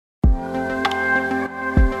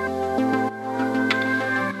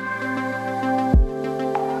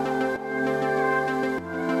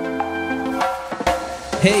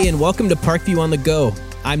Hey, and welcome to Parkview on the Go.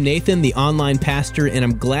 I'm Nathan, the online pastor, and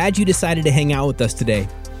I'm glad you decided to hang out with us today.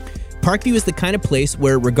 Parkview is the kind of place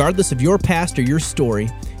where, regardless of your past or your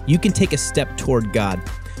story, you can take a step toward God.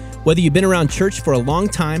 Whether you've been around church for a long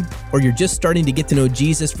time or you're just starting to get to know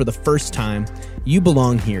Jesus for the first time, you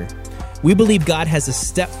belong here. We believe God has a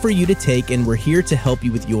step for you to take, and we're here to help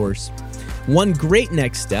you with yours. One great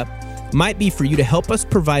next step might be for you to help us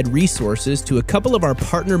provide resources to a couple of our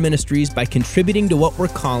partner ministries by contributing to what we're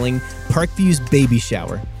calling Parkview's Baby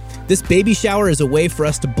Shower. This baby shower is a way for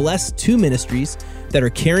us to bless two ministries that are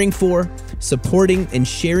caring for, supporting, and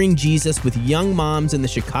sharing Jesus with young moms in the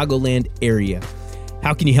Chicagoland area.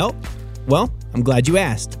 How can you help? Well, I'm glad you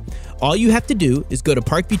asked. All you have to do is go to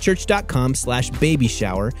parkviewchurch.com/baby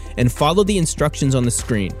shower and follow the instructions on the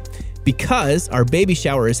screen. Because our baby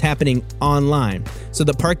shower is happening online, so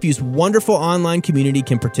that Parkview's wonderful online community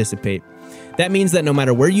can participate. That means that no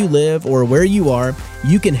matter where you live or where you are,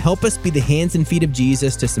 you can help us be the hands and feet of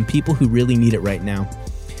Jesus to some people who really need it right now.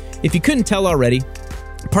 If you couldn't tell already,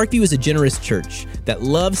 Parkview is a generous church that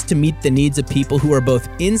loves to meet the needs of people who are both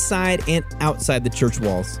inside and outside the church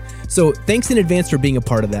walls. So thanks in advance for being a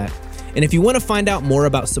part of that. And if you want to find out more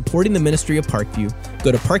about supporting the ministry of Parkview,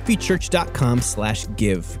 go to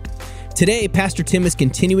parkviewchurch.com/give. Today, Pastor Tim is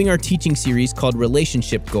continuing our teaching series called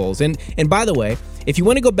Relationship Goals. And by the way, if you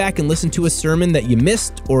want to go back and listen to a sermon that you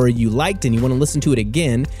missed or you liked and you want to listen to it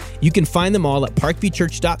again, you can find them all at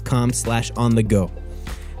parkviewchurch.com/onthego.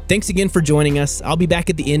 Thanks again for joining us. I'll be back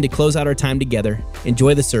at the end to close out our time together.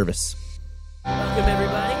 Enjoy the service. Welcome,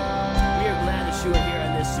 everybody. We are glad that you are here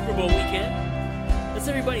on this Super Bowl weekend. Let's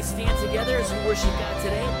everybody stand together as we worship God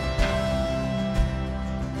today.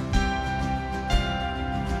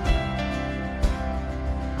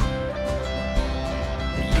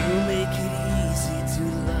 You make it easy to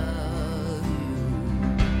love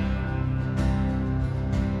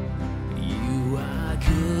you. You are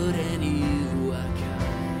good and you are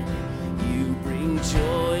kind. You bring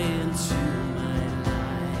joy into my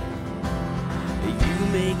life. You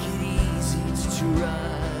make it easy to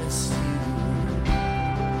trust you.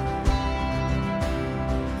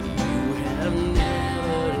 You have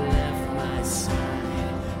never left my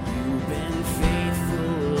side. You've been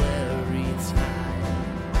faithful every time.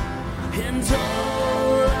 And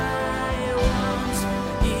all I want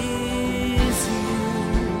is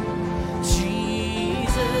you,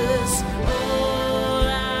 Jesus. All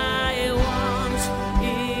I want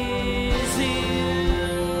is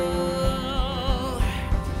you.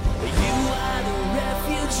 You are the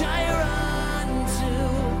refuge I run to.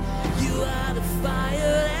 You are the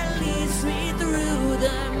fire that leads me through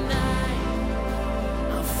the night.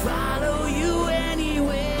 I'll follow you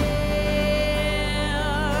anywhere.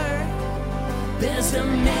 There's a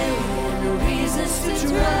million reasons to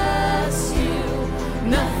trust you.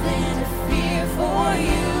 Nothing to fear, for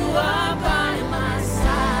you are by my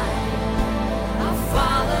side. I'll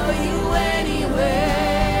follow you anywhere.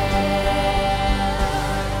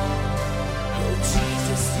 Oh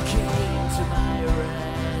Jesus, you came to my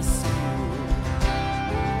rescue.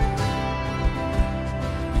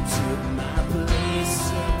 You took my place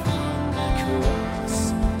upon the cross.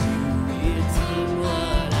 You redeemed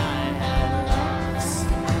what I had lost.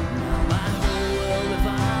 Now my whole world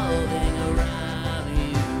revolving around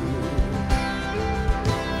you.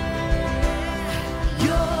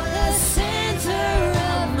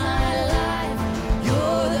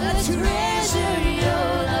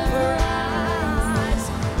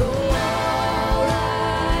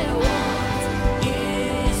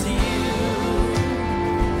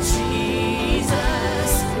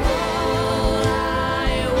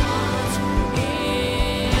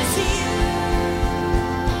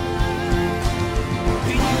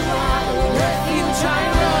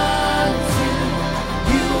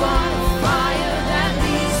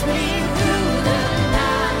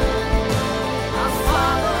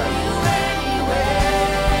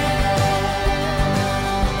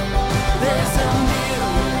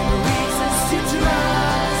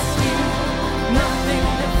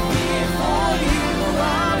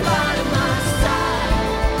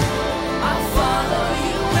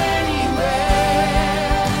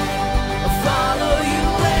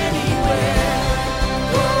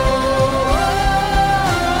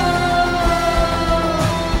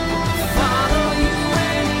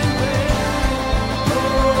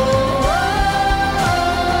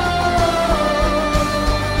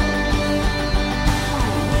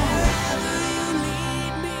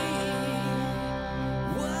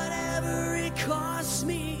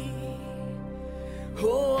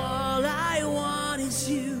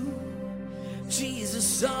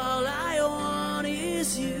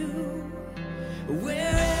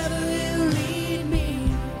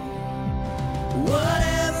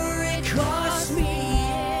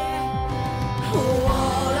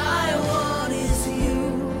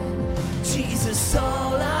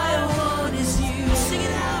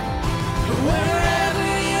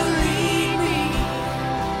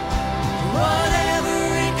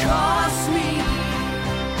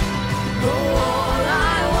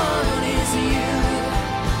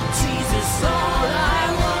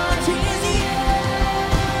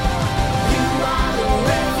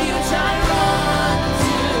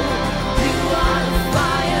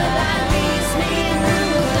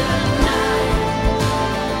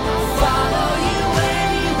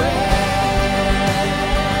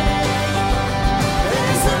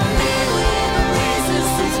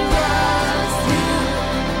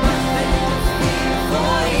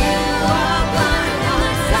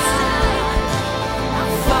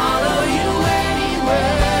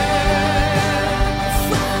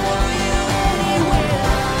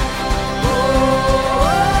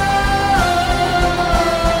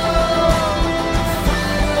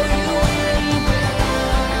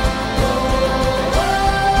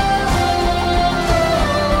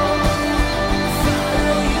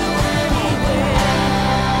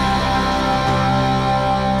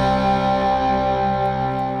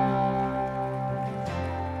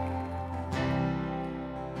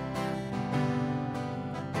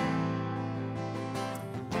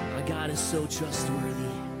 so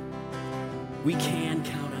trustworthy. We can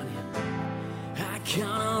count on him. I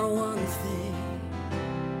count on one thing.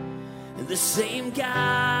 The same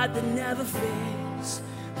God that never fails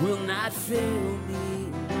will not fail me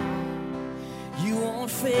now. You won't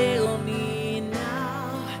fail me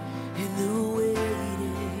now in the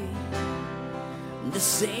waiting. The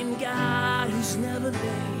same God who's never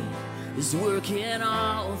late is working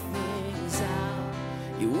all things out.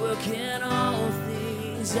 You're working all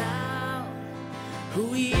things out.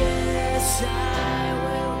 Oh yes, I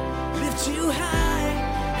will lift you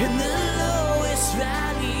high in the lowest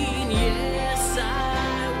valley. Yes,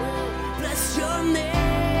 I will bless your name.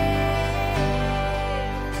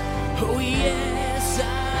 Oh yes,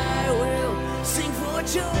 I will sing for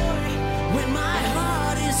joy when my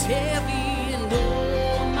heart is heavy and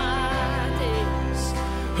all my days.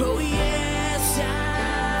 Oh yes,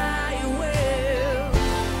 I will.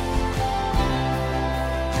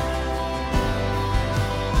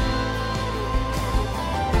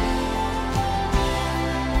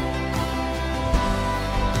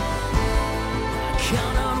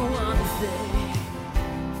 Count on one thing.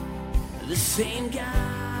 The same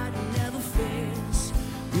God never fails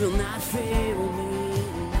will not fail me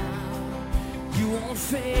now. You won't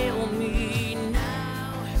fail me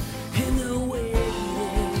now in the waiting.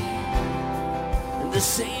 The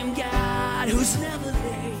same God who's never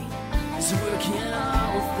late is working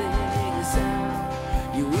all things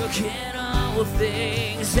out. You're working all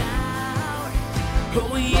things out.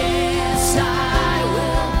 Oh yes, I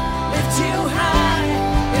will lift you high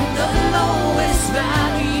in the lowest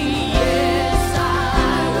valley. Yes, I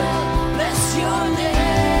will bless your name.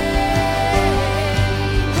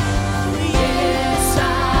 Yes, I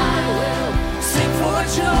will sing for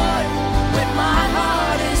joy when my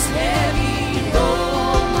heart is heavy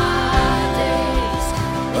all my days.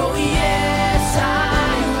 Oh yes, I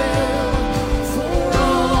will for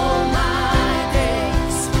all my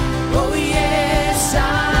days. Oh yes, I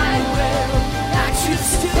will. I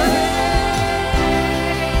choose to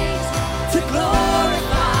praise, to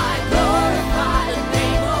glorify, glorify the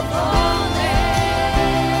name of all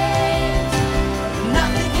names.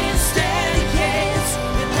 Nothing can stand against,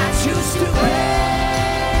 and I choose to praise,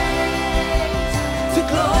 to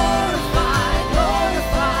glorify,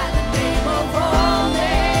 glorify the name of all names.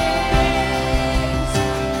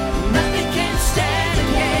 Nothing can stand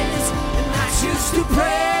against, and I choose to praise,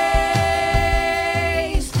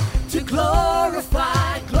 to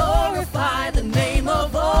glorify, glorify the name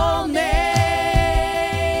of all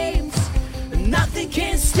names. Nothing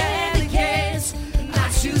can stand against, and I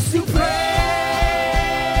choose to praise,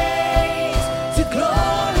 to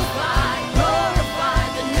glorify, glorify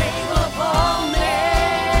the name of all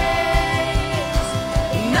names.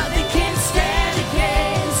 Nothing can stand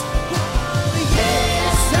against. Oh,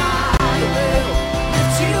 yes, I will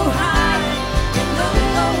lift you high in the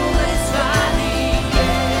lowest valley.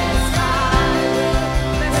 Yes, I will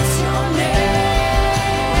bless your name.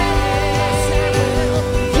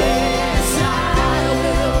 Yes, I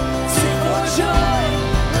will sing for joy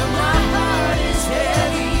when my heart is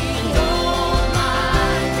heavy and all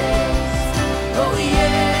my days. Oh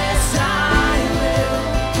yes, I will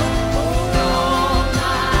for all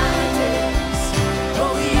my days.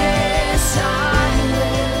 Oh yes, I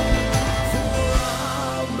will for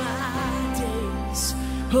all my days.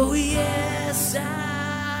 Oh yes,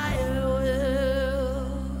 I will.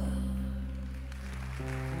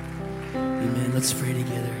 Amen. Let's pray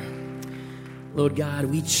together. Lord God,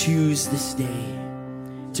 we choose this day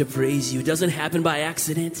to praise you. It doesn't happen by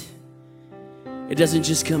accident. It doesn't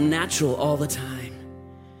just come natural all the time.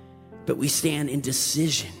 But we stand in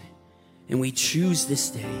decision and we choose this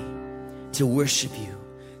day to worship you,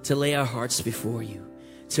 to lay our hearts before you,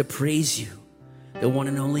 to praise you, the one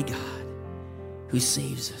and only God who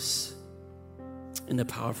saves us. In the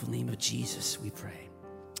powerful name of Jesus, we pray.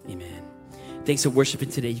 Amen. Thanks for worshiping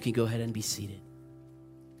today. You can go ahead and be seated.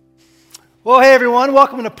 Well, hey everyone,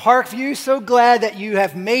 welcome to Parkview. So glad that you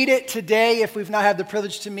have made it today. If we've not had the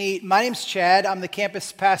privilege to meet, my name's Chad. I'm the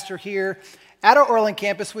campus pastor here at our Orland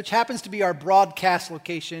campus, which happens to be our broadcast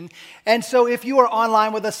location. And so if you are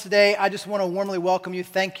online with us today, I just want to warmly welcome you.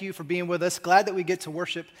 Thank you for being with us. Glad that we get to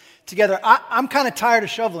worship together. I'm kind of tired of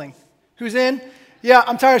shoveling. Who's in? Yeah,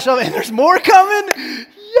 I'm tired of shoveling. And there's more coming.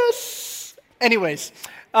 Yes. Anyways.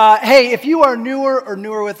 Hey, if you are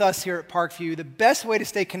newer with us here at Parkview, the best way to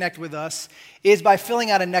stay connected with us is by filling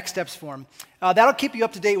out a Next Steps form. That'll keep you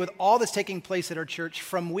up to date with all that's taking place at our church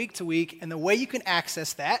from week to week, and the way you can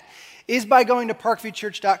access that is by going to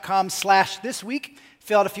parkviewchurch.com/thisweek.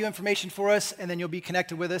 fill out a few information for us, and then you'll be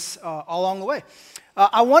connected with us all along the way.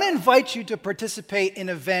 I want to invite you to participate in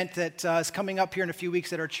an event that is coming up here in a few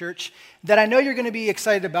weeks at our church that I know you're going to be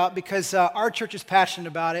excited about because our church is passionate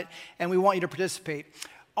about it, and we want you to participate.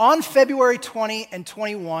 On February 20 and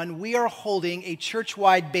 21, we are holding a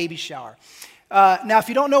church-wide baby shower. Now, if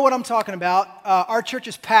you don't know what I'm talking about, our church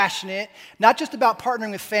is passionate, not just about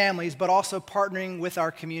partnering with families, but also partnering with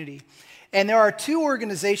our community. And there are two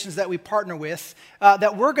organizations that we partner with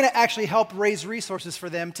that we're going to actually help raise resources for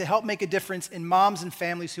them to help make a difference in moms and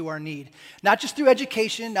families who are in need. Not just through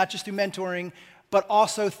education, not just through mentoring, but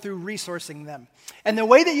also through resourcing them. And the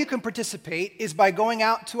way that you can participate is by going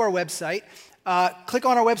out to our website. Click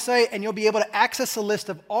on our website and you'll be able to access a list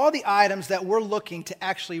of all the items that we're looking to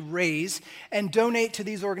actually raise and donate to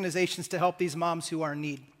these organizations to help these moms who are in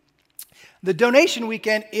need. The donation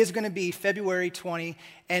weekend is going to be February 20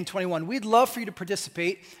 and 21. We'd love for you to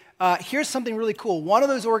participate. Here's something really cool. One of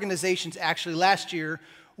those organizations actually last year,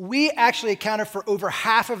 we actually accounted for over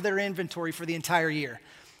half of their inventory for the entire year.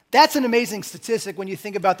 That's an amazing statistic when you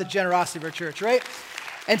think about the generosity of our church, right?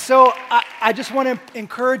 And so I just want to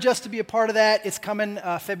encourage us to be a part of that. It's coming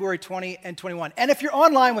February 20 and 21. And if you're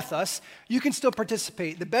online with us, you can still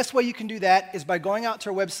participate. The best way you can do that is by going out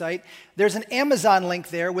to our website. There's an Amazon link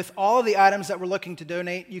there with all of the items that we're looking to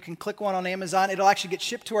donate. You can click one on Amazon. It'll actually get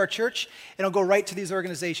shipped to our church, and it'll go right to these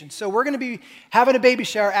organizations. So we're going to be having a baby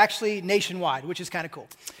shower actually nationwide, which is kind of cool.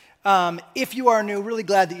 If you are new, really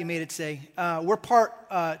glad that you made it today. We're part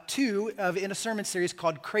 2 in a sermon series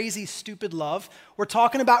called Crazy Stupid Love. We're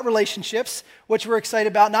talking about relationships, which we're excited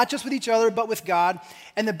about, not just with each other, but with God.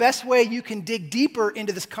 And the best way you can dig deeper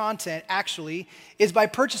into this content, actually, is by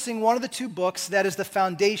purchasing one of the 2 books that is the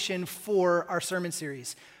foundation for our sermon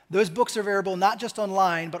series. Those books are available not just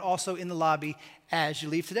online, but also in the lobby as you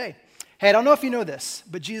leave today. Hey, I don't know if you know this,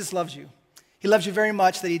 but Jesus loves you. He loves you very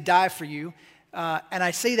much that he died for you. And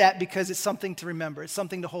I say that because it's something to remember. It's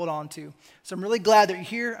something to hold on to. So I'm really glad that you're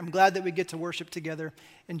here. I'm glad that we get to worship together.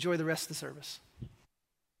 Enjoy the rest of the service.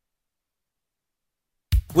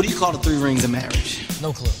 What do you call the 3 rings of marriage?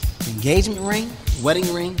 No clue. The engagement ring,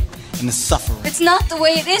 wedding ring, and the suffering. It's not the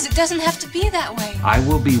way it is. It doesn't have to be that way. I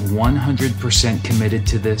will be 100% committed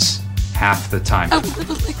to this half the time. I'll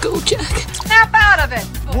never let go, Jack. Snap out of it!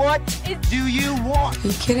 What do you want? Are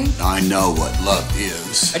you kidding? I know what love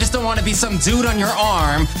is. I just don't want to be some dude on your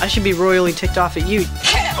arm. I should be royally ticked off at you.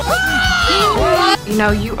 You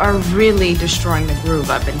know, you are really destroying the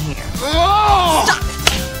groove up in here. Stop!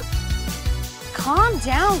 Calm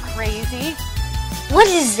down, crazy. What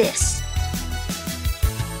is this?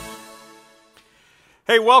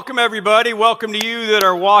 Hey, welcome everybody. Welcome to you that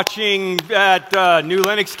are watching at New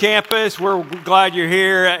Lenox campus. We're glad you're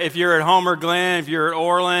here. If you're at Homer Glen, if you're at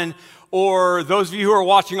Orland, or those of you who are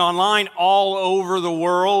watching online all over the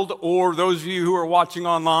world, or those of you who are watching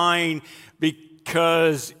online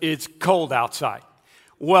because it's cold outside.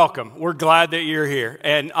 Welcome. We're glad that you're here.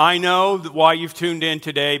 And I know why you've tuned in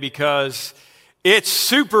today because it's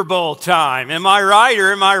Super Bowl time. Am I right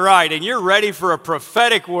or am I right? And you're ready for a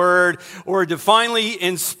prophetic word or a divinely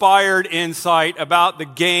inspired insight about the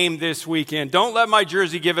game this weekend. Don't let my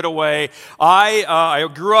jersey give it away. I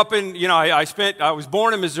grew up in, I was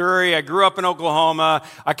born in Missouri. I grew up in Oklahoma.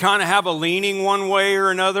 I kind of have a leaning one way or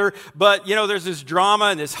another. But, there's this drama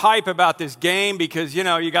and this hype about this game because,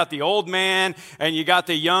 you got the old man and you got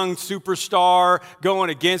the young superstar going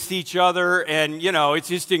against each other. And, it's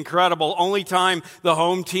just incredible. The only time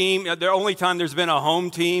there's been a home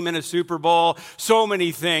team in a Super Bowl, so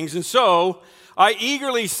many things. And so I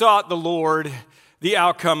eagerly sought the Lord the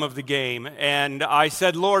outcome of the game. And I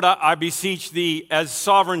said, Lord, I beseech thee as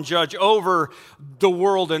sovereign judge over the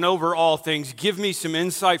world and over all things, give me some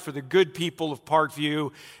insight for the good people of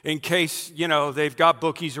Parkview in case, they've got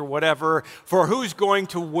bookies or whatever, for who's going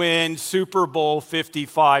to win Super Bowl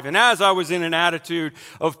 55. And as I was in an attitude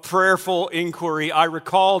of prayerful inquiry, I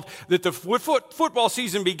recalled that the football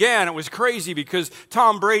season began. It was crazy because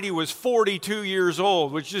Tom Brady was 42 years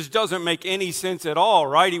old, which just doesn't make any sense at all,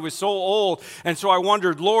 right? He was so old. And so I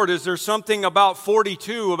wondered, Lord, is there something about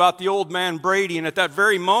 42 about the old man Brady? And at that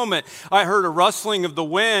very moment, I heard a rustling of the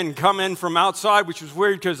wind come in from outside, which was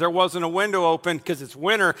weird because there wasn't a window open because it's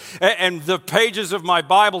winter. And the pages of my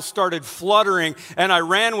Bible started fluttering, and I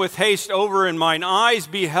ran with haste over, and mine eyes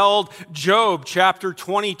beheld Job chapter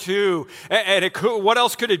 22. And what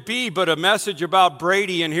else could it be but a message about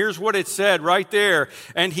Brady? And here's what it said right there.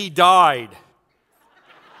 And he died,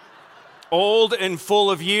 old and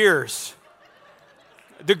full of years.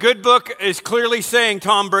 The good book is clearly saying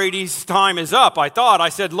Tom Brady's time is up. I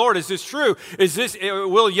said, Lord, is this true?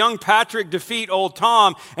 Will young Patrick defeat old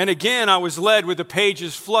Tom? And again, I was led with the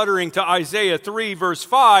pages fluttering to Isaiah 3, verse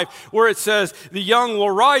 5, where it says, the young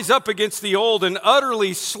will rise up against the old and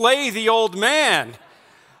utterly slay the old man.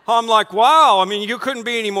 I'm like, wow, I mean, you couldn't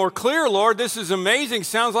be any more clear, Lord. This is amazing.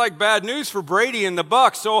 Sounds like bad news for Brady and the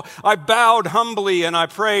Bucs. So I bowed humbly and I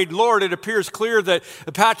prayed, Lord, it appears clear that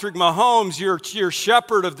Patrick Mahomes, your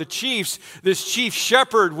shepherd of the Chiefs, this chief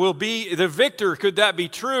shepherd will be the victor. Could that be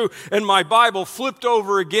true? And my Bible flipped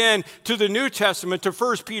over again to the New Testament, to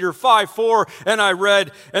 1 Peter 5:4, and I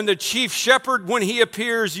read, and the chief shepherd, when he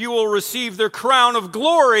appears, you will receive the crown of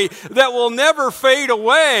glory that will never fade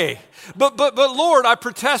away. But Lord, I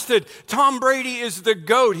protested, Tom Brady is the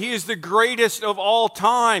GOAT. He is the greatest of all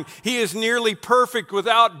time. He is nearly perfect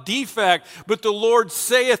without defect. But the Lord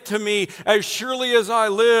saith to me, as surely as I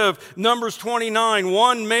live, Numbers 29,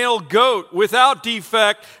 one male goat without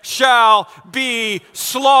defect shall be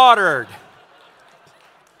slaughtered.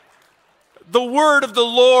 The word of the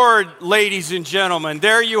Lord, ladies and gentlemen.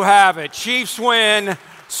 There you have it. Chiefs win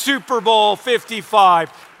Super Bowl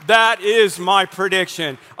 55. That is my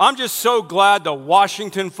prediction. I'm just so glad the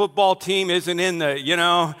Washington football team isn't in the,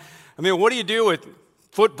 I mean, what do you do with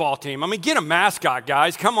football team? I mean, get a mascot,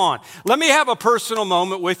 guys. Come on. Let me have a personal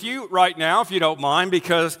moment with you right now, if you don't mind,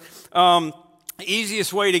 because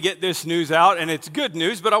easiest way to get this news out, and it's good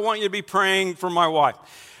news, but I want you to be praying for my wife.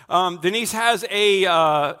 Denise has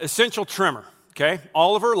a essential tremor. Okay,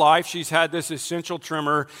 all of her life, she's had this essential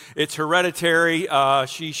tremor. It's hereditary.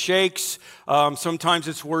 She shakes. Sometimes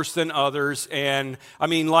it's worse than others. And I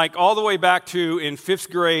mean, like all the way back to in 5th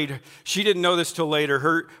grade, she didn't know this till later.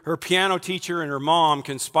 Her piano teacher and her mom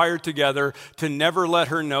conspired together to never let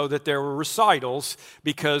her know that there were recitals,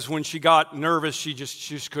 because when she got nervous, she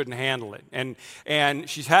just couldn't handle it. And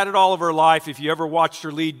she's had it all of her life. If you ever watched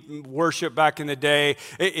her lead worship back in the day,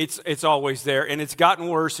 it's always there. And it's gotten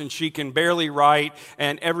worse, and she can barely write,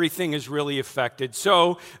 and everything is really affected.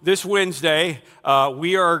 So this Wednesday,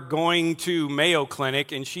 we are going to Mayo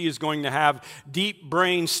Clinic, and she is going to have deep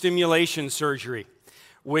brain stimulation surgery,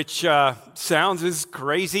 which sounds as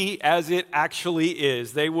crazy as it actually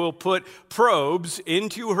is. They will put probes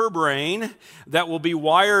into her brain that will be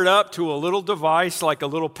wired up to a little device, like a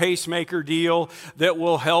little pacemaker deal, that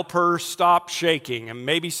will help her stop shaking. And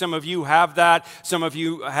maybe some of you have that. Some of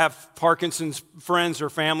you have Parkinson's friends or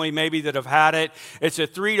family maybe that have had it. It's a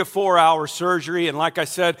 3 to 4 hour surgery. And like I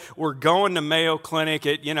said, we're going to Mayo Clinic.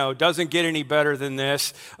 It, doesn't get any better than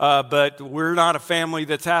this. But we're not a family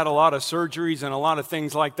that's had a lot of surgeries and a lot of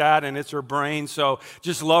things like that, and it's her brain. So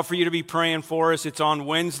just love for you to be praying for us. It's on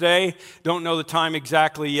Wednesday. Don't know the time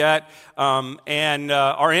exactly yet. And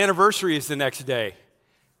our anniversary is the next day.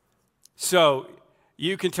 So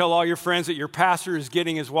you can tell all your friends that your pastor is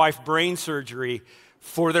getting his wife brain surgery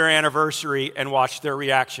for their anniversary and watch their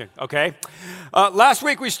reaction, okay? Last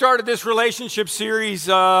week we started this relationship series,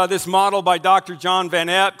 this model by Dr. John Van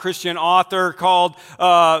Epp, Christian author, called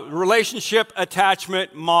Relationship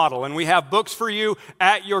Attachment Model. And we have books for you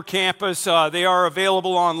at your campus. They are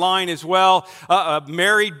available online as well. A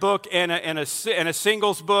married book and a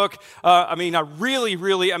singles book.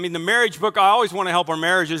 The marriage book, I always want to help our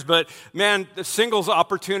marriages, but man, the singles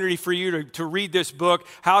opportunity for you to read this book,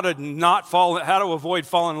 how to avoid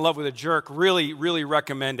falling in love with a jerk, really, really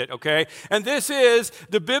recommend it, okay? And this is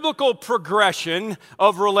the biblical progression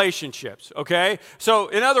of relationships, okay? So,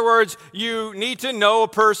 in other words, you need to know a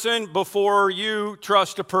person before you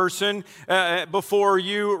trust a person, before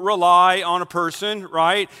you rely on a person,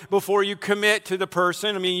 right? Before you commit to the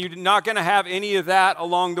person. I mean, you're not going to have any of that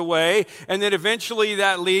along the way. And then eventually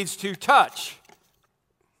that leads to touch.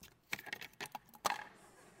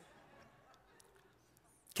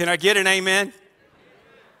 Can I get an amen?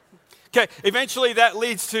 Okay, eventually that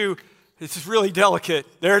leads to, this is really delicate,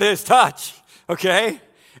 there it is, touch, okay?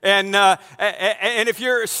 And if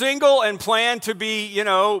you're single and plan to be,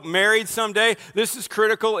 married someday, this is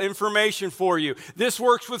critical information for you. This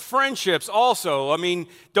works with friendships also. I mean,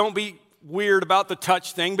 don't be weird about the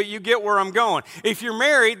touch thing, but you get where I'm going. If you're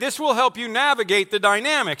married, this will help you navigate the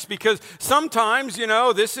dynamics, because sometimes,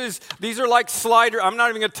 these are like slider. I'm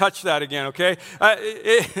not even going to touch that again, okay?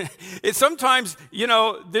 It's sometimes,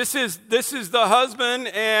 this is the husband,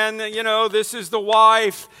 and this is the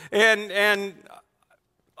wife, and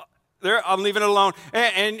there, I'm leaving it alone.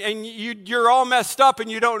 And you're all messed up,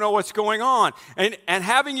 and you don't know what's going on. And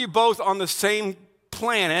having you both on the same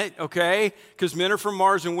planet, okay, because men are from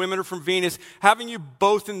Mars and women are from Venus, having you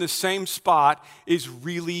both in the same spot is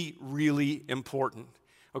really, really important.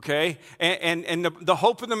 Okay, and the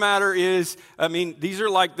hope of the matter is, I mean, these are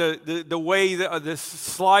like the way this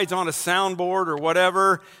slides on a soundboard or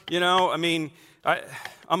whatever, you know. I mean,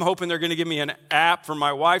 I'm hoping they're going to give me an app for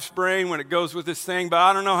my wife's brain when it goes with this thing, but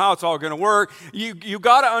I don't know how it's all going to work. You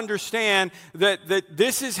got to understand that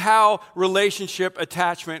this is how relationship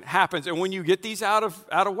attachment happens, and when you get these out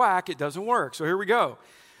of whack, it doesn't work. So here we go,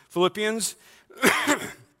 Philippians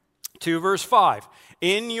 2 verse 5.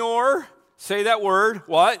 Say that word,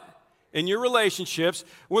 what? In your relationships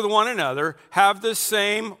with one another, have the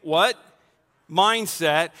same, what?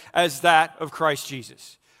 Mindset as that of Christ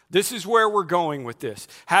Jesus. This is where we're going with this.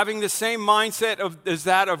 Having the same mindset as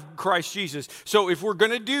that of Christ Jesus. So if we're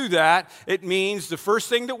going to do that, it means the first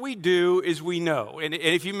thing that we do is we know. And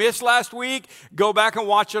if you missed last week, go back and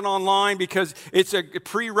watch it online because it's a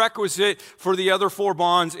prerequisite for the other 4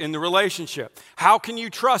 bonds in the relationship. How can you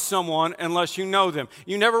trust someone unless you know them?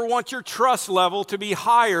 You never want your trust level to be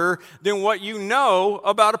higher than what you know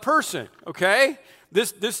about a person, okay?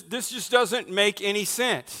 This just doesn't make any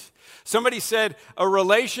sense. Somebody said a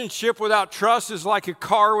relationship without trust is like a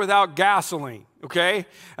car without gasoline, okay?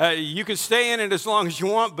 You can stay in it as long as you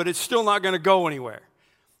want, but it's still not going to go anywhere.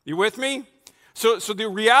 You with me? So the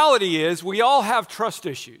reality is we all have trust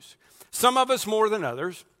issues. Some of us more than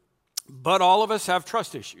others, but all of us have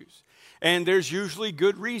trust issues. And there's usually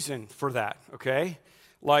good reason for that, okay?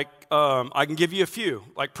 Like, I can give you a few,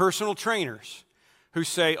 like personal trainers who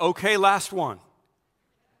say, okay, last one,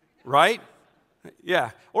 right? Yeah,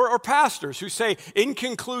 or pastors who say, in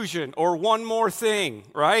conclusion, or one more thing,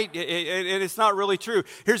 right? And it's not really true.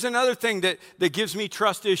 Here's another thing that gives me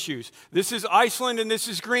trust issues. This is Iceland and this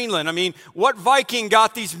is Greenland. I mean, what Viking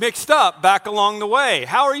got these mixed up back along the way?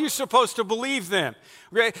 How are you supposed to believe them?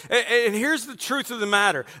 Okay? And here's the truth of the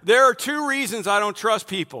matter. There are 2 reasons I don't trust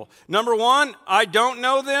people. Number 1, I don't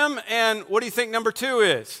know them, and what do you think number 2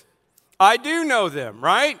 is? I do know them,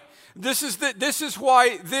 right? This is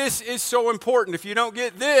why this is so important. If you don't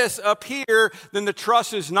get this up here, then the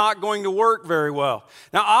trust is not going to work very well.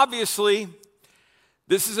 Now, obviously,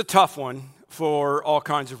 this is a tough one for all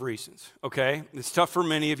kinds of reasons, okay? It's tough for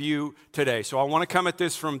many of you today. So I want to come at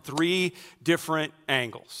this from 3 different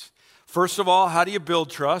angles. First of all, how do you build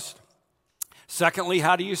trust? Secondly,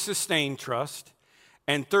 how do you sustain trust?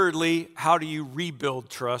 And thirdly, how do you rebuild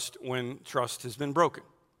trust when trust has been broken,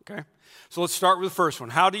 okay? So let's start with the first one.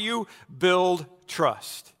 How do you build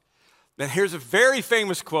trust? Now here's a very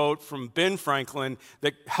famous quote from Ben Franklin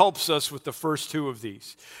that helps us with the first 2 of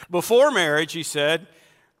these. Before marriage, he said,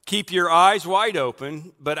 keep your eyes wide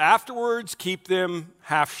open, but afterwards keep them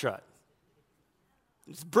half shut.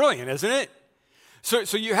 It's brilliant, isn't it?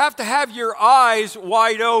 So you have to have your eyes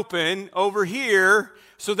wide open over here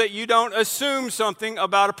so that you don't assume something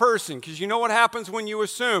about a person, because you know what happens when you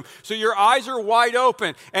assume. So your eyes are wide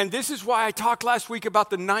open, and this is why I talked last week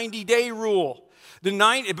about the 90-day rule.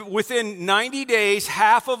 Within 90 days,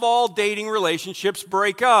 half of all dating relationships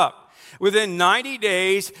break up. Within 90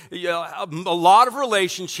 days, a lot of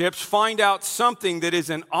relationships find out something that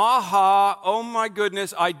is an aha, oh my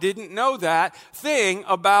goodness, I didn't know that thing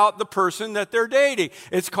about the person that they're dating.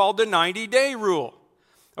 It's called the 90-day rule.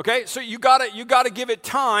 Okay, so you gotta give it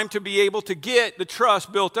time to be able to get the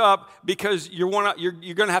trust built up because you're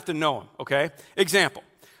gonna have to know him. Okay, example,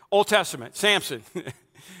 Old Testament, Samson.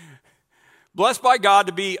 Blessed by God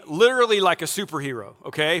to be literally like a superhero,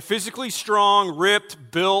 okay? Physically strong,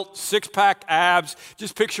 ripped, built, 6-pack abs.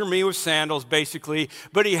 Just picture me with sandals, basically.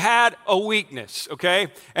 But he had a weakness, okay?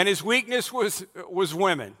 And his weakness was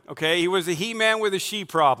women, okay? He was a he-man with a she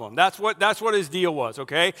problem. That's what his deal was,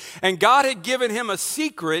 okay? And God had given him a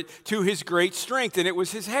secret to his great strength, and it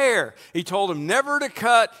was his hair. He told him never to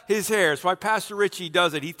cut his hair. That's why Pastor Richie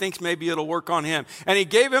does it. He thinks maybe it'll work on him. And he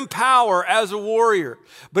gave him power as a warrior.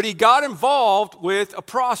 But he got involved with a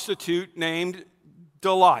prostitute named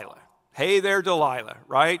Delilah. Hey there, Delilah,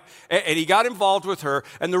 right? And he got involved with her,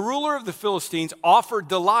 and the ruler of the Philistines offered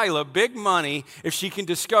Delilah big money if she can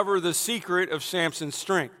discover the secret of Samson's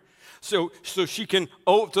strength. So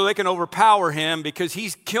they can overpower him because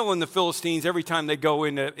he's killing the Philistines every time they go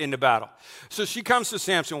into battle. So she comes to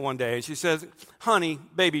Samson one day and she says, honey,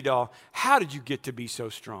 baby doll, how did you get to be so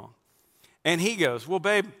strong? And he goes, well,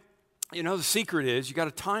 babe, you know, the secret is you got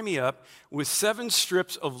to tie me up with 7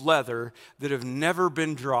 strips of leather that have never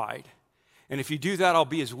been dried. And if you do that, I'll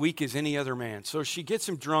be as weak as any other man. So she gets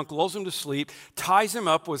him drunk, lulls him to sleep, ties him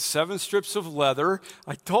up with 7 strips of leather.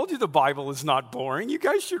 I told you the Bible is not boring. You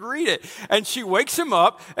guys should read it. And she wakes him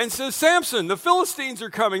up and says, Samson, the Philistines are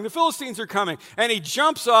coming. The Philistines are coming. And he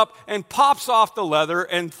jumps up and pops off the leather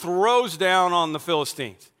and throws down on the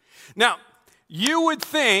Philistines. Now, you would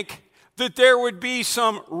think that there would be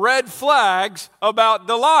some red flags about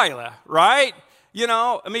Delilah, right? You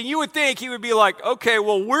know, I mean, you would think he would be like, okay,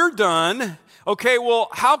 well, we're done. Okay, well,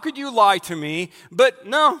 how could you lie to me? But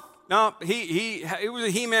no, it was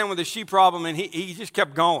a he-man with a she problem, and he just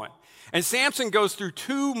kept going. And Samson goes through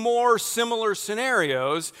two more similar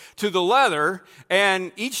scenarios to the leather,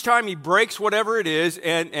 and each time he breaks whatever it is,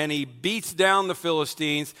 and he beats down the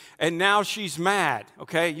Philistines, and now she's mad,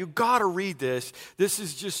 okay? You got to read this. This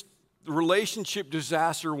is just relationship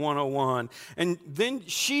disaster 101. And then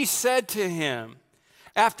she said to him,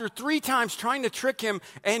 after 3 times trying to trick him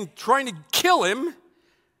and trying to kill him,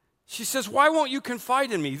 she says, why won't you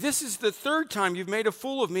confide in me? This is the 3rd time you've made a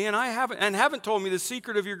fool of me, and haven't told me the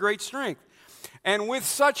secret of your great strength. And with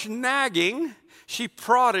such nagging, she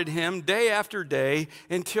prodded him day after day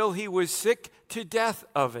until he was sick to death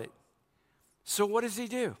of it. So what does he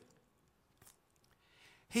do?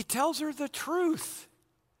 He tells her the truth.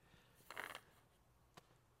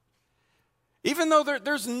 Even though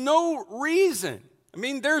there's no reason. I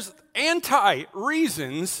mean, there's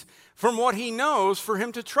anti-reasons from what he knows for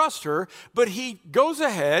him to trust her, but he goes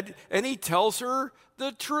ahead and he tells her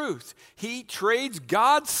the truth. He trades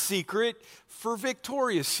God's secret for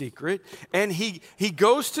Victoria's secret, and he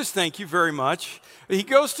goes to, thank you very much, he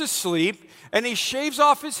goes to sleep, and he shaves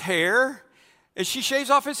off his hair, and she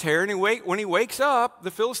shaves off his hair, and when he wakes up,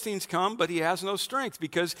 the Philistines come, but he has no strength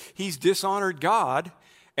because he's dishonored God,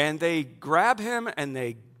 and they grab him, and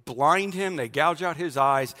they blind him, they gouge out his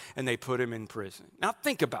eyes, and they put him in prison. Now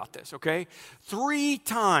think about this, okay? 3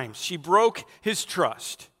 times she broke his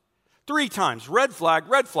trust. 3 times, red flag,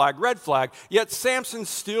 red flag, red flag, yet Samson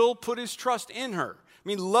still put his trust in her. I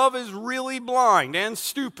mean, love is really blind and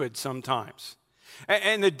stupid sometimes.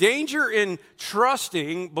 And the danger in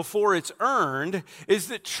trusting before it's earned is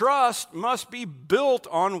that trust must be built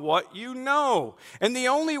on what you know. And the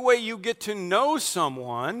only way you get to know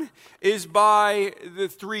someone is by the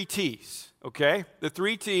 3 T's, okay? The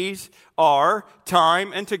 3 T's are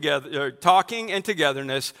talking and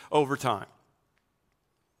togetherness over time.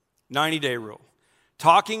 90-day rule.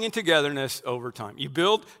 Talking and togetherness over time. You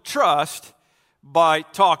build trust by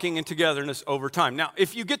talking and togetherness over time. Now,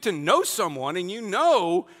 if you get to know someone and you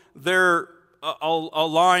know they're a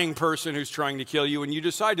lying person who's trying to kill you and you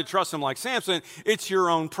decide to trust them like Samson, it's your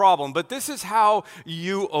own problem. But this is how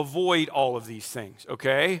you avoid all of these things,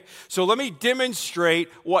 okay? So let me demonstrate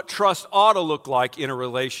what trust ought to look like in a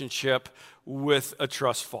relationship with a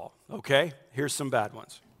trust fall, okay? Here's some bad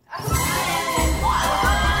ones.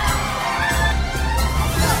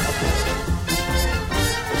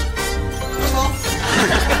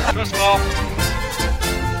 Trust fall.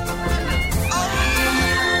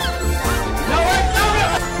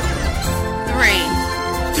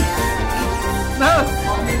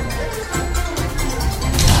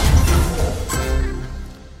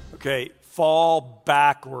 Okay, fall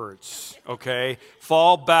backwards, okay?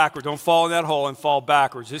 Fall backward. Don't fall in that hole and fall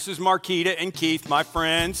backwards. This is Marquita and Keith, my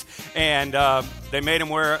friends, and they made them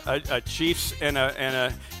wear a Chiefs and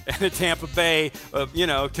a Tampa Bay,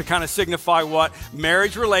 to kind of signify what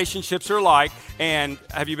marriage relationships are like. And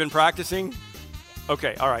have you been practicing?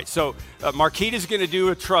 Okay, all right. So Marquita's going to do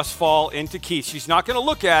a trust fall into Keith. She's not going to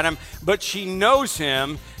look at him, but she knows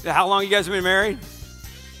him. How long you guys have been married?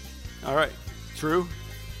 All right. True?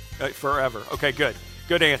 Forever. Okay, good.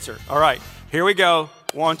 Good answer. All right. Here we go.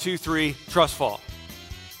 1, 2, 3. Trust fall.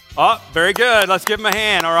 Oh, very good. Let's give him a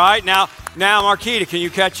hand. All right. Now, Marquita, can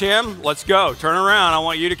you catch him? Let's go. Turn around. I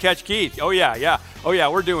want you to catch Keith. Oh, yeah. Oh, yeah,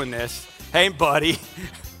 we're doing this. Hey, buddy.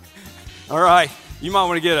 All right. You might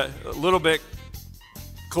want to get a little bit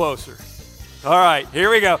closer. All right.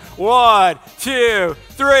 Here we go. 1, 2,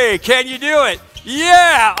 3. Can you do it?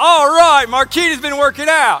 Yeah. All right. Marquita's been working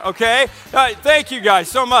out. Okay. All right, thank you guys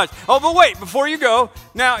so much. Oh, but wait, before you go.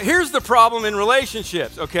 Now, here's the problem in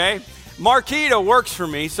relationships. Okay. Marquita works for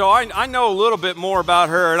me, so I know a little bit more about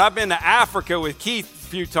her, and I've been to Africa with Keith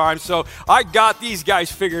a few times, so I got these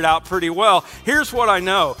guys figured out pretty well. Here's what I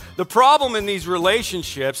know. The problem in these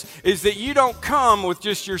relationships is that you don't come with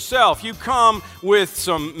just yourself. You come with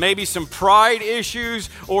maybe some pride issues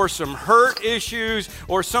or some hurt issues,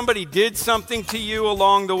 or somebody did something to you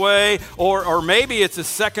along the way, or maybe it's a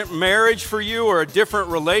second marriage for you or a different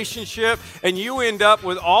relationship, and you end up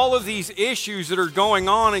with all of these issues that are going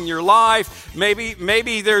on in your life.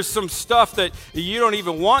 Maybe there's some stuff that you don't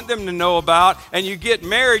even want them to know about, and you get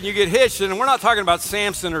married and you get hitched. And we're not talking about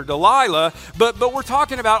Samson or Delilah, but we're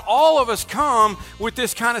talking about all of us come with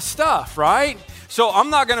this kind of stuff, right? So I'm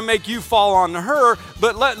not going to make you fall on her,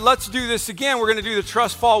 but let's do this again. We're going to do the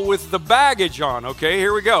trust fall with the baggage on, okay?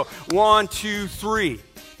 Here we go. 1, 2, 3.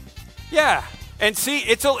 Yeah. And see,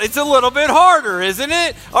 it's a little bit harder, isn't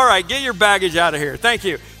it? All right, get your baggage out of here. Thank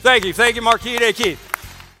you, Marquita, Keith.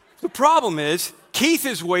 The problem is, Keith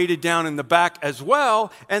is weighted down in the back as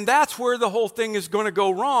well, and that's where the whole thing is going to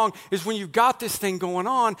go wrong, is when you've got this thing going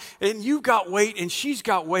on, and you've got weight, and she's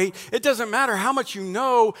got weight. It doesn't matter how much you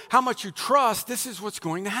know, how much you trust, this is what's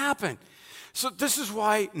going to happen. So this is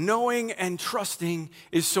why knowing and trusting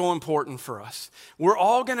is so important for us. We're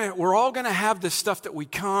all gonna have this stuff that we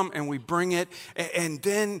come and we bring it, and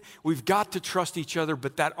then we've got to trust each other,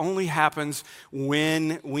 but that only happens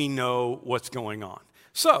when we know what's going on.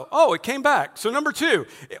 So, it came back. So number 2,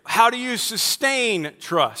 how do you sustain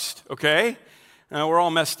trust? Okay? Now we're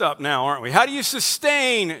all messed up now, aren't we? How do you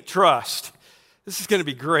sustain trust? This is gonna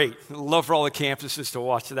be great. I'd love for all the campuses to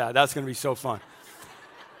watch that. That's gonna be so fun.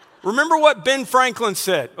 Remember what Ben Franklin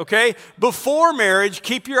said, okay? Before marriage,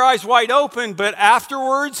 keep your eyes wide open, but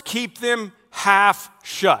afterwards, keep them half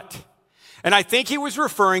shut. And I think he was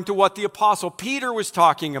referring to what the Apostle Peter was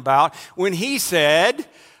talking about when he said,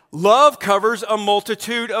 love covers a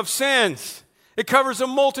multitude of sins. It covers a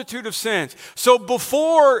multitude of sins. So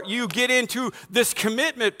before you get into this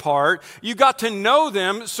commitment part, you got to know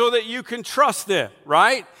them so that you can trust them,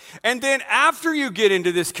 right? And then after you get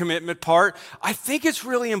into this commitment part, I think it's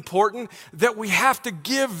really important that we have to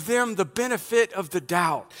give them the benefit of the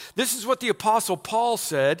doubt. This is what the Apostle Paul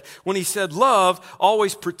said when he said, love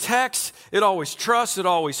always protects, it always trusts, it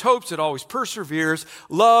always hopes, it always perseveres.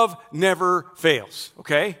 Love never fails,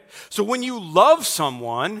 okay? So when you love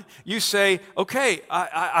someone, you say, okay,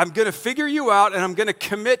 I'm going to figure you out and I'm going to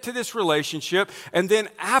commit to this relationship, and then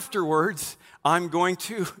afterwards, I'm going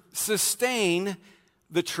to sustain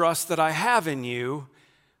the trust that I have in you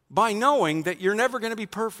by knowing that you're never going to be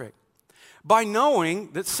perfect, by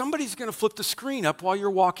knowing that somebody's going to flip the screen up while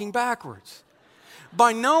you're walking backwards,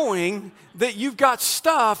 by knowing that you've got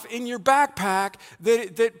stuff in your backpack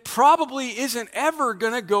that probably isn't ever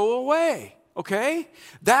going to go away. Okay?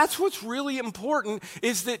 That's what's really important,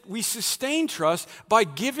 is that we sustain trust by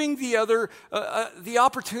giving the other the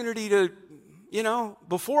opportunity to,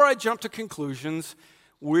 before I jump to conclusions,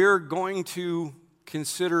 we're going to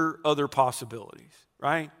consider other possibilities,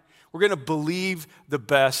 right? We're going to believe the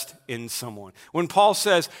best in someone. When Paul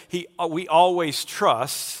says we always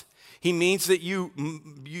trust, he means that you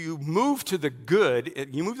move to the good.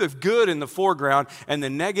 You move the good in the foreground and the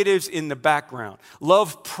negatives in the background.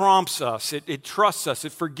 Love prompts us. It trusts us.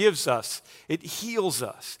 It forgives us. It heals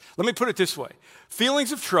us. Let me put it this way.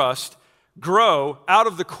 Feelings of trust grow out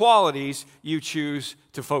of the qualities you choose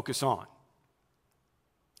to focus on.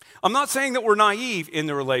 I'm not saying that we're naive in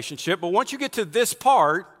the relationship, but once you get to this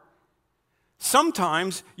part,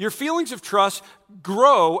 sometimes your feelings of trust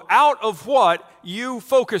grow out of what you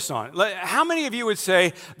focus on. How many of you would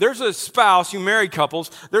say there's a spouse, you married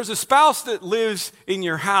couples, there's a spouse that lives in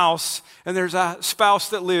your house and there's a spouse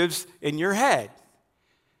that lives in your head?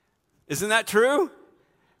 Isn't that true?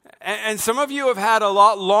 And some of you have had a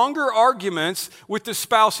lot longer arguments with the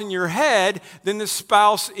spouse in your head than the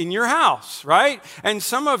spouse in your house, right? And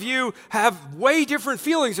some of you have way different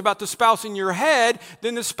feelings about the spouse in your head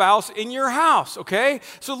than the spouse in your house, okay?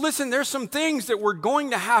 So listen, there's some things that we're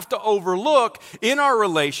going to have to overlook in our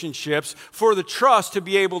relationships for the trust to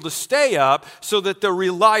be able to stay up so that the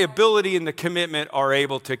reliability and the commitment are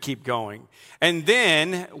able to keep going. And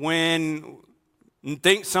then when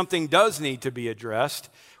something does need to be addressed,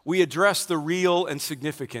 we address the real and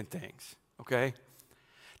significant things, okay?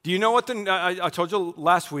 Do you know what I told you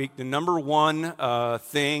last week, the number one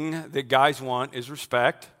thing that guys want is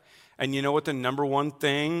respect. And you know what the number one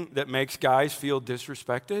thing that makes guys feel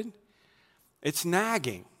disrespected? It's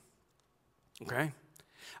nagging, okay?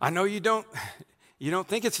 I know you don't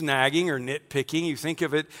think it's nagging or nitpicking. You think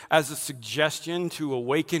of it as a suggestion to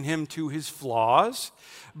awaken him to his flaws.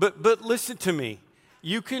 But listen to me.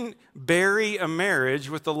 You can bury a marriage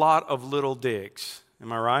with a lot of little digs.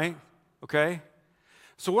 Am I right? Okay?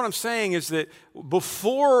 So what I'm saying is that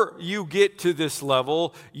before you get to this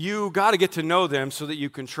level, you got to get to know them so that you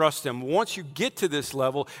can trust them. Once you get to this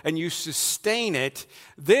level and you sustain it,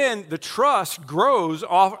 then the trust grows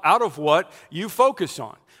out of what you focus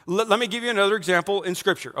on. Let me give you another example in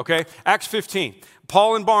Scripture, okay? Acts 15.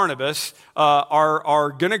 Paul and Barnabas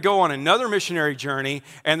are going to go on another missionary journey,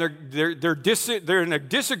 and they're in a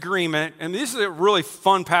disagreement. And this is a really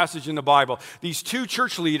fun passage in the Bible. These two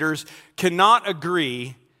church leaders cannot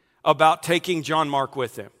agree about taking John Mark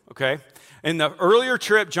with them, okay? In the earlier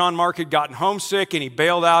trip, John Mark had gotten homesick and he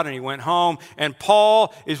bailed out and he went home. And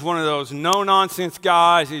Paul is one of those no-nonsense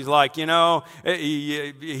guys. He's like,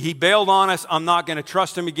 he bailed on us. I'm not going to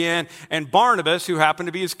trust him again. And Barnabas, who happened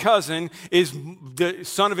to be his cousin, is the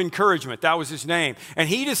son of encouragement. That was his name. And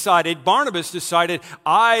Barnabas decided,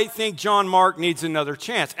 I think John Mark needs another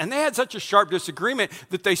chance. And they had such a sharp disagreement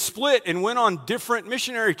that they split and went on different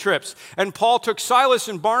missionary trips. And Paul took Silas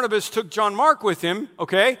and Barnabas took John Mark with him,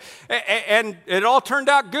 okay? And it all turned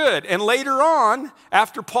out good. And later on,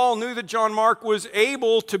 after Paul knew that John Mark was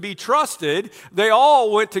able to be trusted, they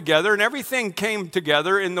all went together and everything came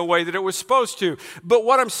together in the way that it was supposed to. But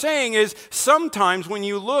what I'm saying is sometimes when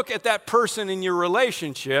you look at that person in your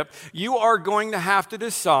relationship, you are going to have to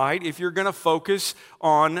decide if you're going to focus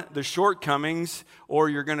on the shortcomings or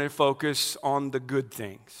you're going to focus on the good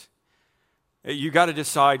things. You got to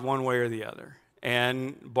decide one way or the other.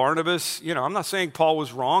 And Barnabas, I'm not saying Paul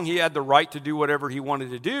was wrong. He had the right to do whatever he wanted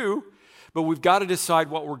to do, but we've got to decide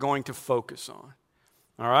what we're going to focus on.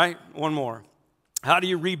 All right, one more. How do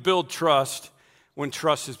you rebuild trust when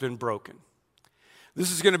trust has been broken? This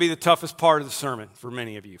is going to be the toughest part of the sermon for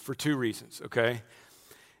many of you for two reasons, okay?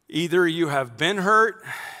 Either you have been hurt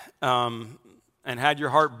and had your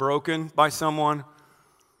heart broken by someone,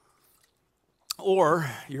 or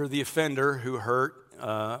you're the offender who hurt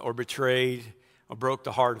or betrayed or broke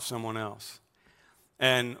the heart of someone else.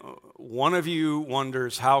 And one of you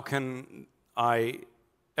wonders, how can I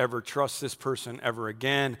ever trust this person ever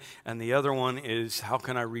again? And the other one is, how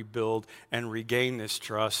can I rebuild and regain this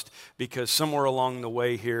trust? Because somewhere along the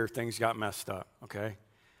way here, things got messed up, okay?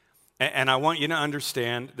 And I want you to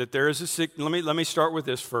understand that there is let me start with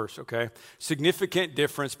this first, okay? Significant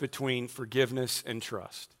difference between forgiveness and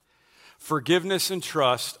trust. Forgiveness and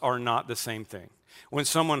trust are not the same thing. When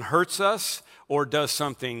someone hurts us or does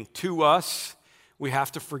something to us, we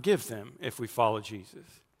have to forgive them if we follow Jesus.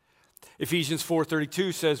 Ephesians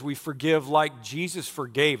 4:32 says we forgive like Jesus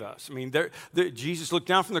forgave us. I mean, Jesus looked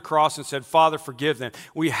down from the cross and said, Father, forgive them.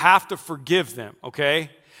 We have to forgive them,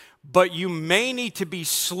 okay? But you may need to be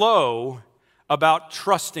slow about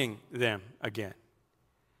trusting them again.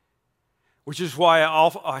 Which is why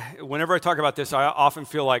whenever I talk about this, I often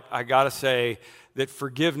feel like I got to say that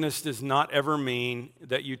forgiveness does not ever mean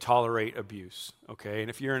that you tolerate abuse, okay? And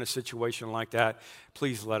if you're in a situation like that,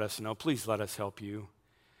 please let us know. Please let us help you.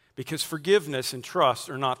 Because forgiveness and trust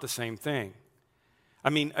are not the same thing. I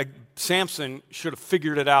mean, Samson should have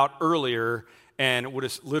figured it out earlier and it would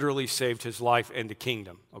have literally saved his life and the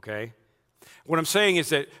kingdom, okay? What I'm saying is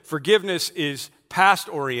that forgiveness is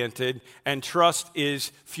past-oriented and trust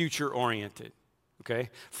is future-oriented, okay?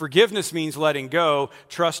 Forgiveness means letting go.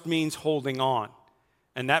 Trust means holding on.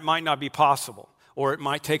 And that might not be possible, or it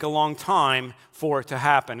might take a long time for it to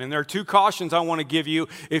happen. And there are two cautions I want to give you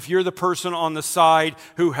if you're the person on the side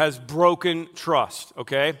who has broken trust,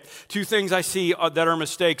 okay? Two things I see that are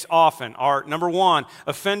mistakes often are, number one,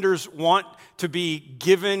 offenders want to be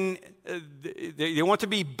given, they want to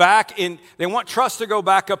be back in, they want trust to go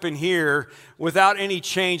back up in here without any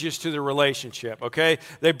changes to the relationship, okay?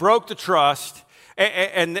 They broke the trust.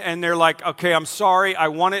 And they're like, okay, I'm sorry, I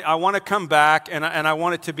want to come back, and I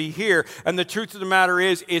want it to be here. And the truth of the matter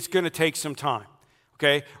is, it's going to take some time,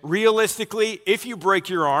 okay? Realistically, if you break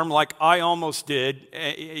your arm, like I almost did,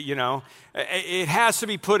 it has to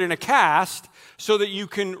be put in a cast so that you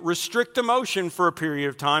can restrict the motion for a period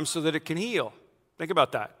of time so that it can heal. Think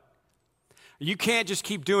about that. You can't just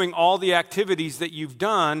keep doing all the activities that you've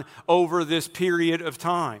done over this period of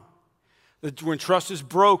time. When trust is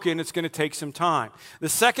broken, it's going to take some time. The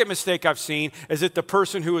second mistake I've seen is that the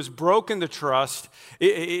person who has broken the trust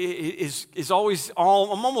is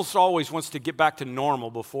almost always wants to get back to normal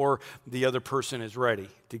before the other person is ready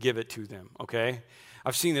to give it to them, okay?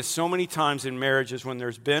 I've seen this so many times in marriages when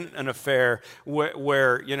there's been an affair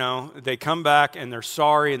where they come back and they're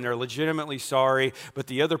sorry and they're legitimately sorry, but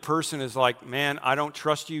the other person is like, man, I don't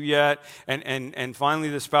trust you yet. And finally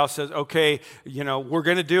the spouse says, okay, we're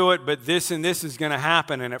going to do it, but this and this is going to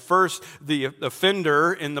happen. And at first the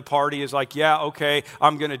offender in the party is like, yeah, okay,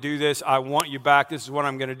 I'm going to do this. I want you back. This is what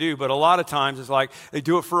I'm going to do. But a lot of times it's like they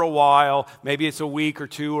do it for a while. Maybe it's a week or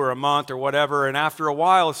two or a month or whatever. And after a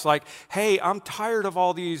while, it's like, hey, I'm tired of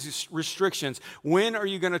all these restrictions. When are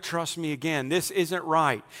you going to trust me again? This isn't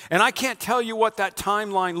right. And I can't tell you what that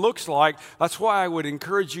timeline looks like. That's why I would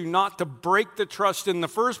encourage you not to break the trust in the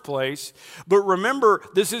first place. But remember,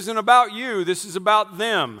 this isn't about you. This is about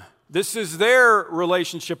them. This is their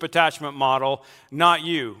relationship attachment model, not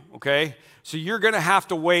you, okay? So you're going to have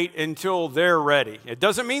to wait until they're ready. It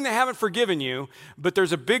doesn't mean they haven't forgiven you, but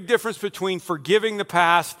there's a big difference between forgiving the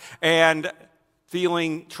past and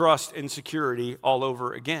feeling trust and security all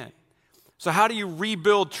over again. So how do you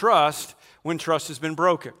rebuild trust when trust has been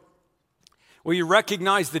broken? Well, you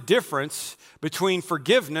recognize the difference between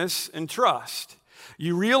forgiveness and trust.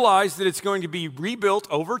 You realize that it's going to be rebuilt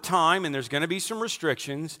over time and there's going to be some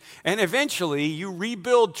restrictions. And eventually you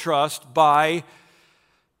rebuild trust by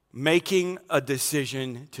making a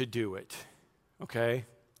decision to do it. Okay?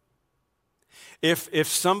 If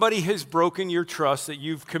somebody has broken your trust that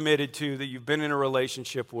you've committed to, that you've been in a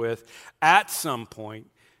relationship with, at some point,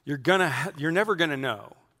 you're never going to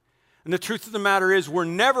know. And the truth of the matter is, we're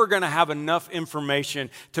never going to have enough information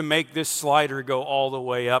to make this slider go all the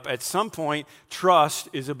way up. At some point, trust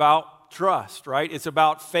is about trust, right? It's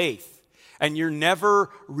about faith. And you're never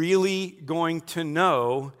really going to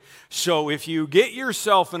know. So if you get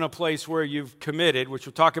yourself in a place where you've committed, which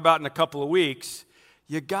we'll talk about in a couple of weeks,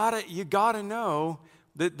 you gotta know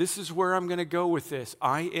that this is where I'm going to go with this.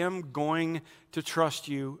 I am going to trust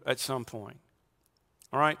you at some point.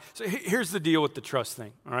 All right? So here's the deal with the trust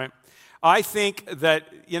thing, all right? I think that,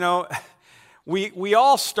 we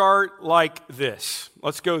all start like this.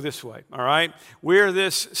 Let's go this way, all right? We're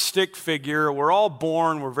this stick figure. We're all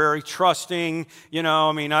born. We're very trusting.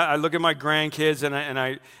 I look at my grandkids and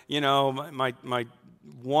I my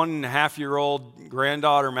 1.5-year-old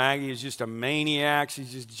granddaughter Maggie is just a maniac.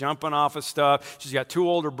 She's just jumping off of stuff. She's got 2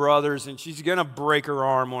 older brothers, and she's going to break her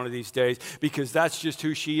arm one of these days because that's just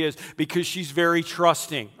who she is, because she's very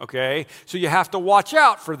trusting, okay? So you have to watch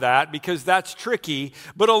out for that because that's tricky.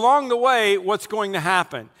 But along the way, what's going to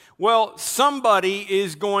happen? Well, a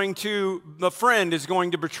friend is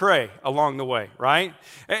going to betray along the way, right?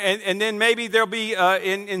 And then maybe there'll be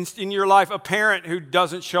in your life a parent who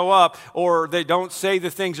doesn't show up, or they don't say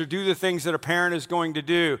the things or do the things that a parent is going to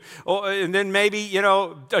do. And then maybe,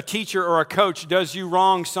 a teacher or a coach does you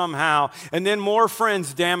wrong somehow. And then more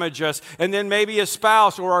friends damage us. And then maybe a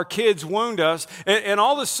spouse or our kids wound us. And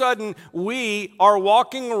all of a sudden, we are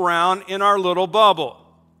walking around in our little bubble.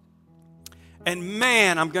 And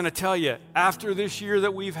man, I'm going to tell you, after this year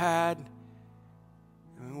that we've had,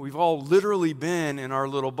 we've all literally been in our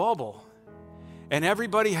little bubble. And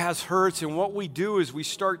everybody has hurts, and what we do is we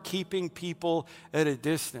start keeping people at a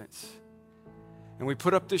distance. And we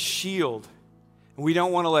put up this shield, and we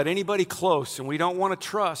don't want to let anybody close, and we don't want to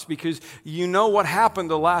trust, because you know what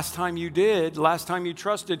happened the last time you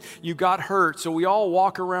trusted, you got hurt. So we all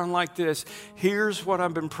walk around like this. Here's what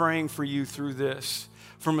I've been praying for you through this,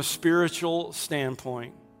 from a spiritual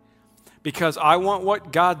standpoint, because I want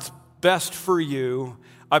what God's best for you.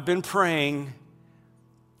 I've been praying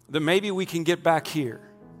that maybe we can get back here.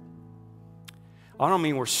 I don't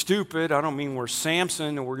mean we're stupid. I don't mean we're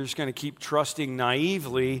Samson and we're just going to keep trusting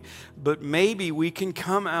naively, but maybe we can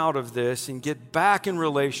come out of this and get back in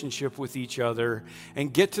relationship with each other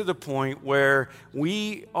and get to the point where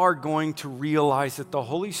we are going to realize that the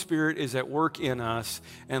Holy Spirit is at work in us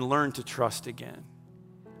and learn to trust again.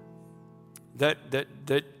 That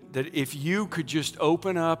if you could just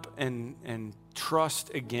open up and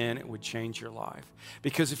trust again, it would change your life.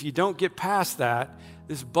 Because if you don't get past that,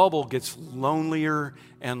 this bubble gets lonelier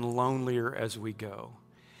and lonelier as we go.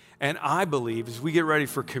 And I believe, as we get ready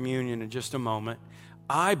for communion in just a moment,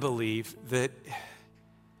 I believe that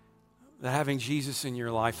having Jesus in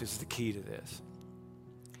your life is the key to this.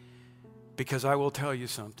 Because I will tell you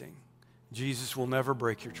something, Jesus will never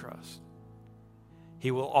break your trust.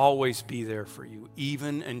 He will always be there for you,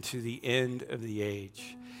 even unto the end of the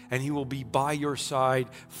age. And He will be by your side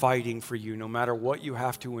fighting for you, no matter what you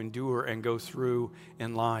have to endure and go through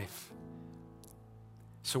in life.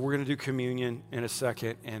 So we're going to do communion in a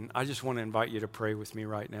second, and I just want to invite you to pray with me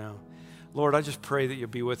right now. Lord, I just pray that you'll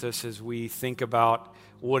be with us as we think about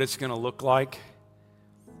what it's going to look like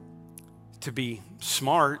to be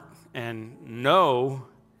smart and know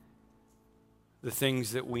the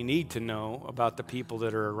things that we need to know about the people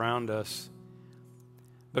that are around us.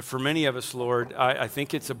 But for many of us, Lord, I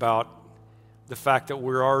think it's about the fact that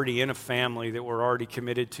we're already in a family that we're already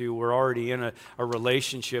committed to. We're already in a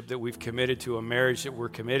relationship that we've committed to, a marriage that we're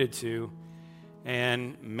committed to.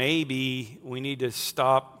 And maybe we need to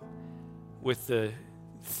stop with the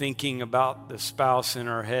thinking about the spouse in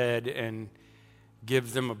our head and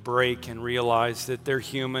give them a break and realize that they're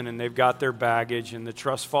human and they've got their baggage, and the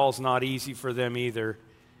trust fall's not easy for them either.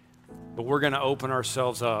 But we're going to open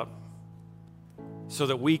ourselves up so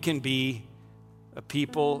that we can be a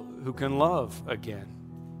people who can love again.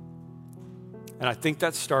 And I think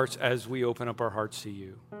that starts as we open up our hearts to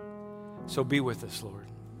you. So be with us, Lord.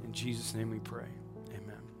 In Jesus' name we pray.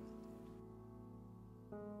 Amen.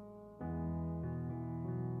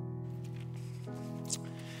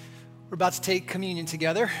 We're about to take communion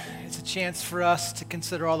together. It's a chance for us to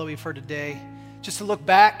consider all that we've heard today, just to look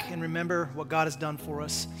back and remember what God has done for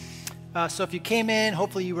us. So if you came in,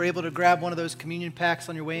 hopefully you were able to grab one of those communion packs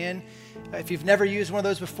on your way in. If you've never used one of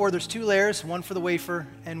those before, there's 2 layers, one for the wafer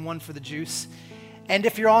and one for the juice. And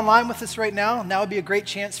if you're online with us right now, now would be a great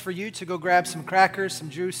chance for you to go grab some crackers, some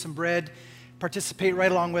juice, some bread, participate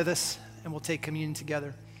right along with us, and we'll take communion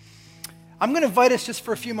together. I'm going to invite us just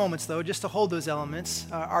for a few moments, though, just to hold those elements.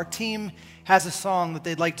 Our team has a song that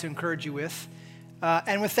they'd like to encourage you with.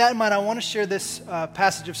 And with that in mind, I want to share this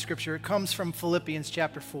passage of Scripture. It comes from Philippians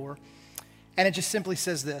chapter 4, and it just simply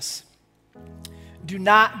says this: "Do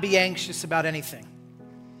not be anxious about anything,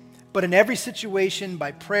 but in every situation,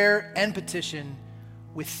 by prayer and petition,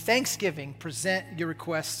 with thanksgiving, present your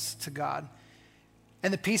requests to God.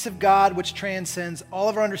 And the peace of God, which transcends all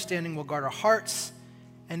of our understanding, will guard our hearts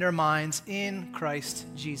and our minds in Christ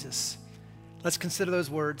Jesus." Let's consider those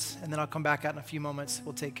words, and then I'll come back out in a few moments.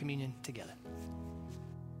 We'll take communion together.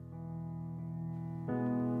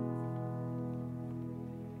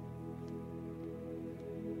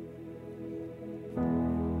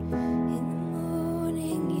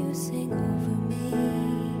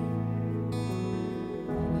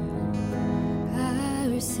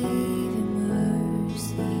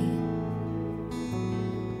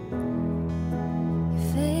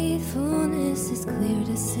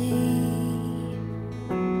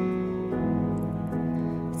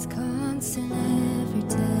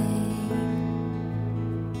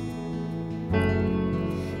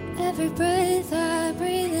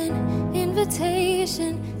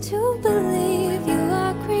 To believe you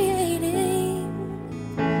are creating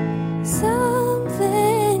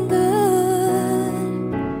something good.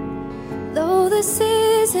 Though the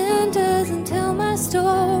season doesn't tell my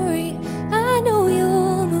story, I know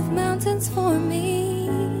you'll move mountains for me,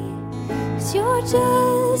 'cause you're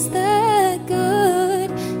just that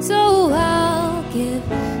good. So I'll give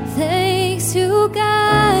thanks to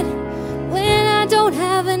God when I don't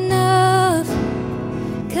have enough,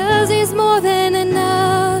 'cause He's more than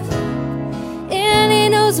enough, and He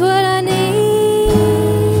knows what I need.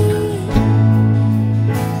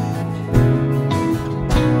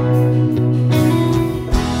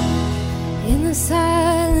 In the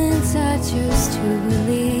silence I choose to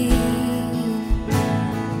believe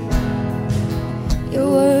you're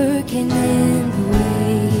working in the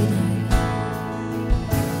waiting.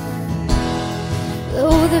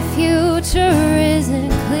 Though the future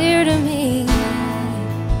isn't clear to me,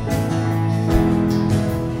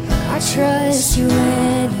 trust you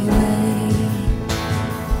anyway.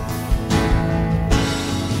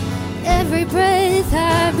 Every breath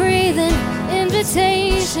I breathe, an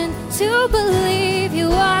invitation to believe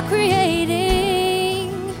you are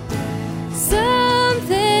creating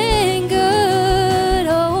something good.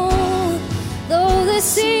 Oh, though the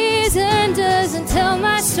season doesn't tell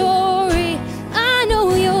my story, I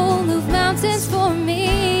know you'll move mountains for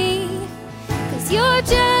me, 'cause you're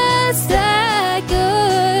just that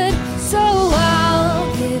good. So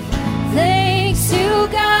I'll give thanks to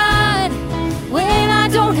God when I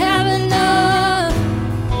don't have enough,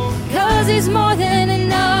 'cause He's more than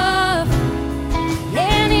enough,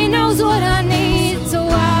 and He knows what I need. So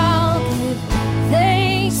I'll give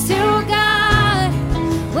thanks to God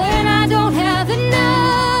when I don't have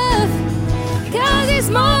enough, 'cause He's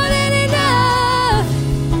more than enough,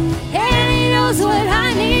 and He knows what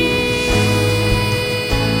I need.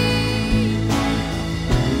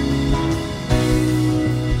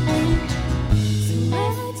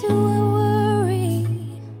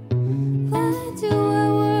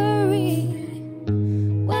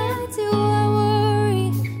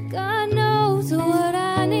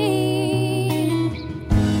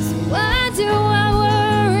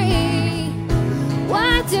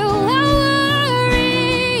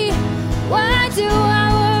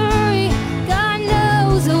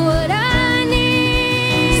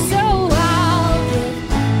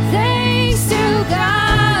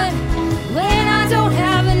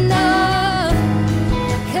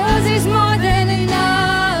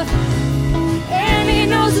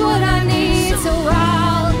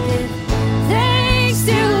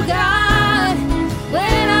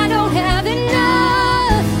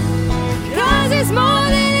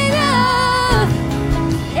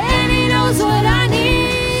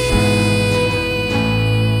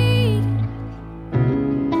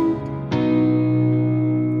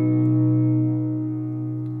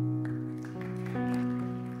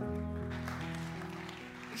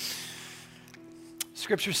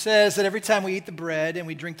 Scripture says that every time we eat the bread and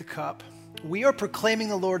we drink the cup, we are proclaiming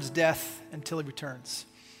the Lord's death until He returns.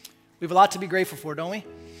 We have a lot to be grateful for, don't we?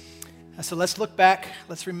 So let's look back,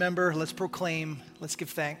 let's remember, let's proclaim, let's give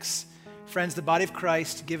thanks. Friends, the body of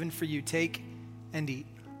Christ given for you, take and eat.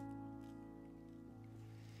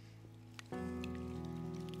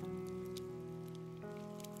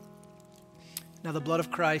 Now the blood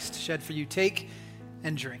of Christ shed for you, take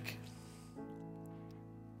and drink.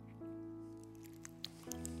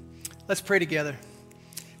 Let's pray together.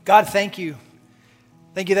 God, thank you.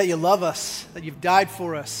 Thank you that you love us, that you've died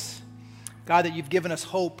for us. God, that you've given us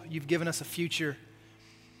hope, you've given us a future.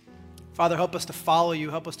 Father, help us to follow you,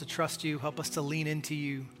 help us to trust you, help us to lean into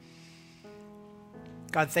you.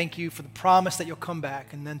 God, thank you for the promise that you'll come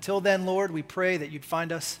back. And until then, Lord, we pray that you'd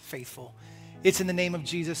find us faithful. It's in the name of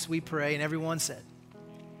Jesus we pray, and everyone said.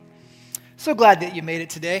 So glad that you made it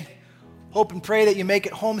today. Hope and pray that you make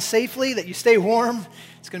it home safely, that you stay warm.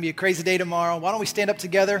 It's going to be a crazy day tomorrow. Why don't we stand up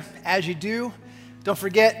together? As you do, don't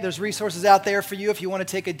forget there's resources out there for you if you want to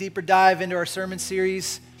take a deeper dive into our sermon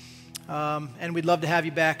series. And we'd love to have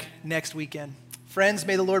you back next weekend. Friends,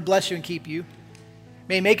 may the Lord bless you and keep you.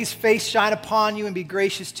 May he make his face shine upon you and be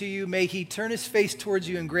gracious to you. May he turn his face towards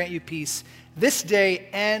you and grant you peace this day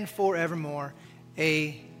and forevermore.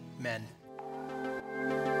 Amen.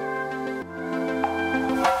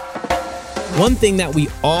 One thing that we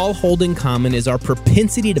all hold in common is our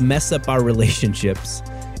propensity to mess up our relationships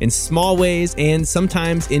in small ways and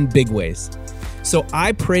sometimes in big ways. So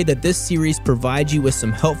I pray that this series provides you with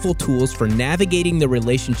some helpful tools for navigating the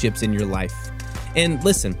relationships in your life. And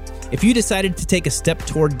listen, if you decided to take a step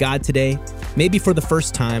toward God today, maybe for the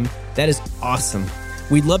first time, that is awesome.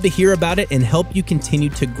 We'd love to hear about it and help you continue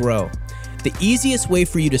to grow. The easiest way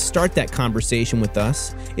for you to start that conversation with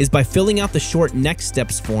us is by filling out the short Next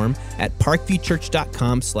Steps form at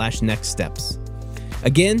parkviewchurch.com/nextsteps.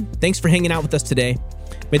 Again, thanks for hanging out with us today.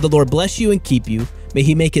 May the Lord bless you and keep you. May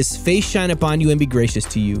he make his face shine upon you and be gracious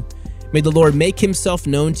to you. May the Lord make himself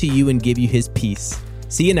known to you and give you his peace.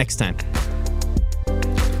 See you next time.